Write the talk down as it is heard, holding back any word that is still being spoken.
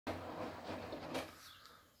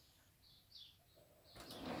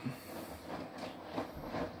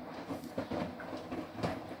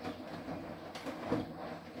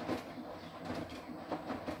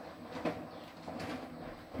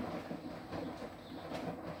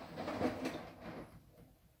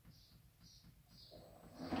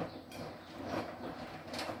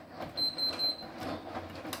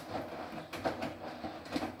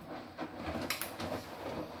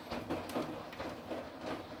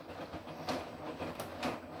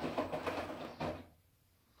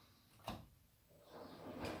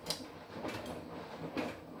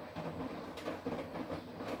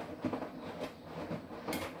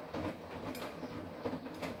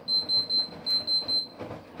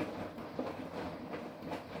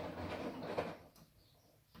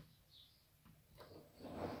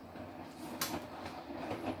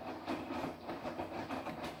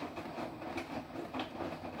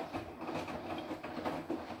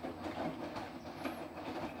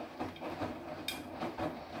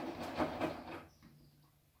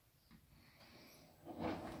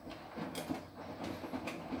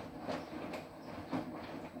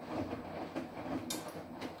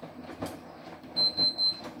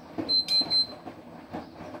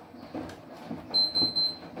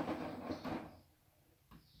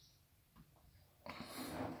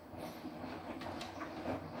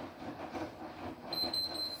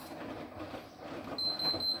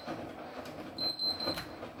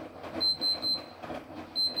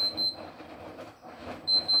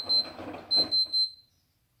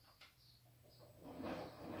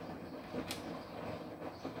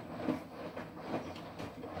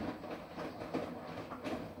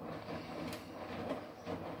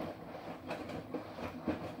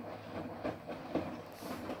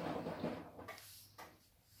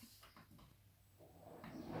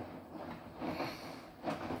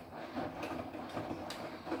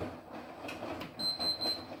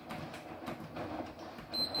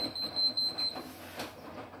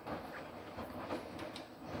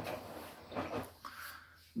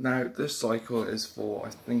Now this cycle is for, I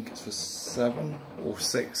think it's for 7 or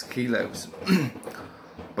 6 kilos,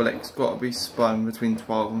 but it's got to be spun between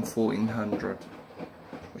 12 and 1400,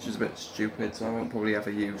 which is a bit stupid, so I won't probably ever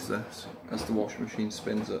use this, as the washing machine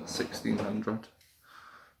spins at 1600.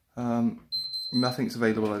 Nothing's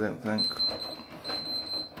available, I don't think.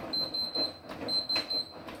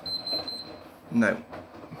 No,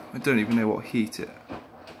 I don't even know what heat it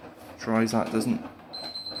dries at, doesn't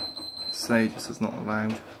say, just it's not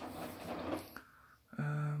allowed.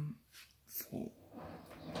 For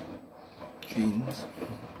jeans.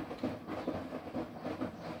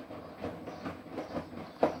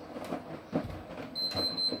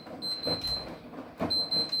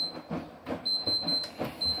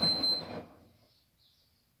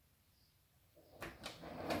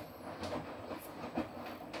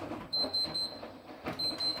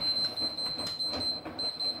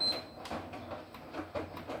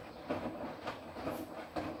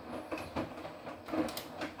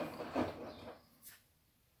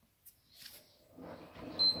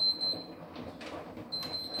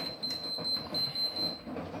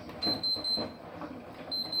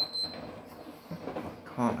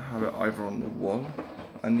 Can't have it either on the wall,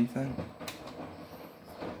 anything.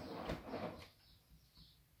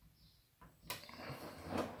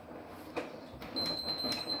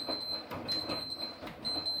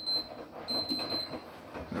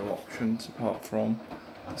 No options apart from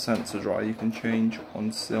the sensor dry you can change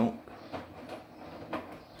on silk.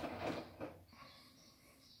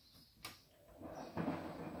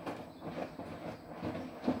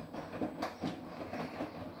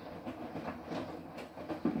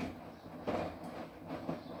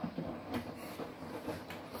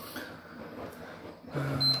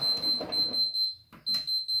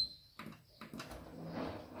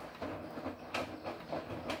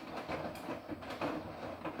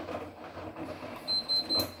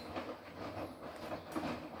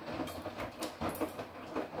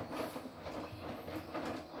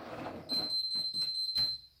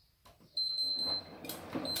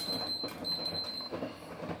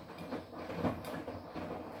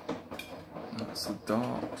 That's the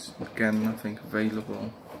darks. Again, nothing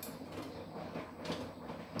available.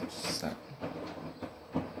 Set.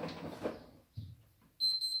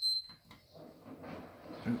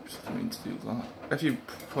 Oops, I didn't mean to do that. If you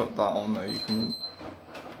put that on there, you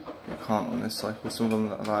can't on this cycle. Some of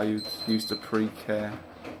them allow you to use the pre-care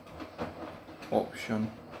option.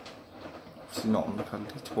 Obviously not on the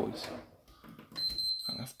cuddly toys.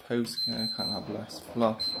 Can't have post-care, can't have less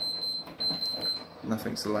fluff.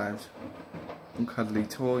 Nothing's allowed on cuddly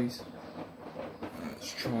toys.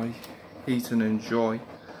 Let's try heat and enjoy.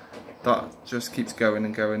 That just keeps going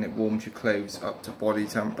and going. It warms your clothes up to body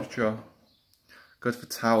temperature. Good for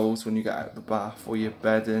towels when you get out of the bath, or your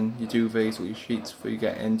bedding, your duvets or your sheets before you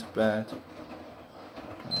get into bed.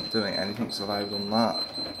 I don't think anything's allowed on that.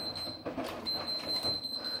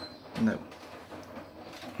 No.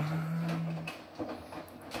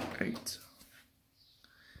 8.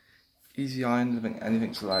 Easy iron, I don't think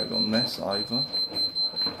anything's allowed on this either.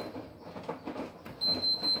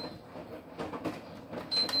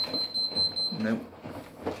 Nope.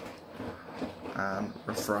 And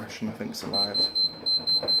refresh, nothing's allowed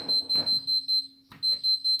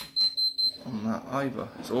on that either.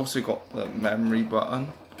 It's also got the memory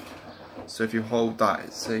button, so if you hold that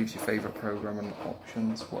it saves your favourite program and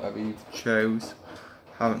options, whatever you've chose.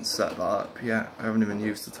 Haven't set that up yet. I haven't even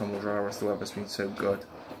used the tumble dryer as the weather's been so good.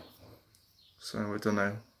 So I don't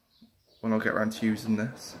know when I'll get around to using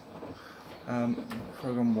this.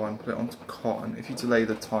 Program 1, put it onto cotton. If you delay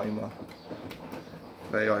the timer,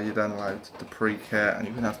 there you are, you're then allowed the pre-care, and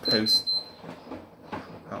you can have post. Oh,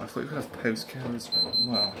 I thought you could have post-care as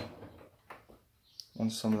well.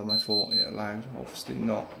 On some of them I thought it allowed, obviously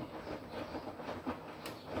not.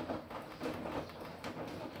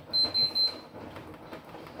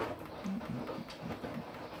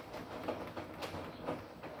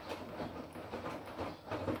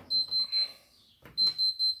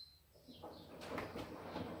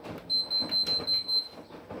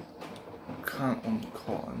 Can't on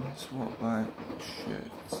cotton, so what about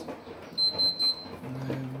shirts?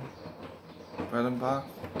 No. Bread and bath?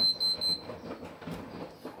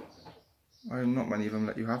 Not many of them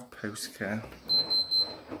let you have post care.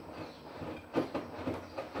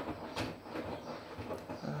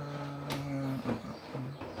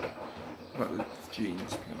 What about the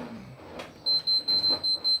jeans?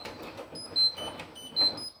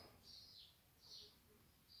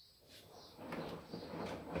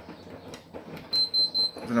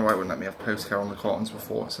 I don't know why it wouldn't let me have post care on the cottons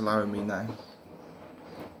before. It's allowing me now.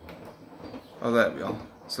 Oh, there we are.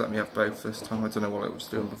 It's let me have both this time. I don't know what it was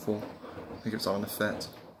doing before. I think it was having a fit.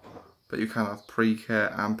 But you can have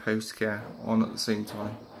pre-care and post-care on at the same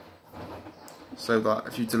time. So that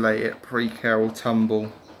if you delay it, pre-care will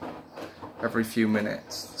tumble every few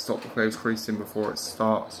minutes to stop the clothes creasing before it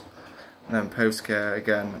starts. And then post-care,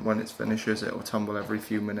 again, when it finishes, it will tumble every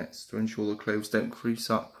few minutes to ensure the clothes don't crease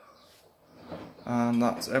up. And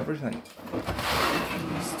that's everything.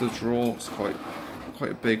 It's the drawer. It's quite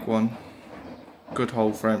a big one. Good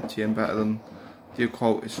hole for emptying, better than the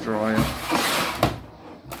occultist dryer.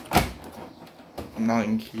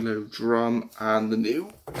 9 kilo drum and the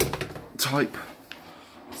new type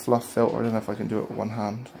fluff filter. I don't know if I can do it with one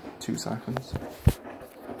hand. 2 seconds.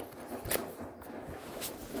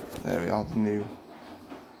 There we are, the new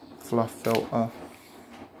fluff filter. Pop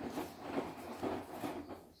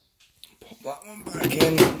that one back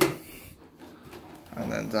in.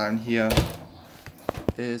 And then down here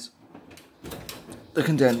is the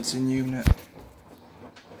condensing unit.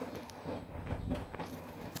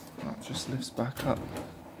 That just lifts back up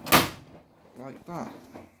like that.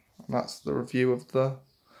 And that's the review of the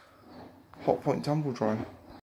Hotpoint tumble dryer.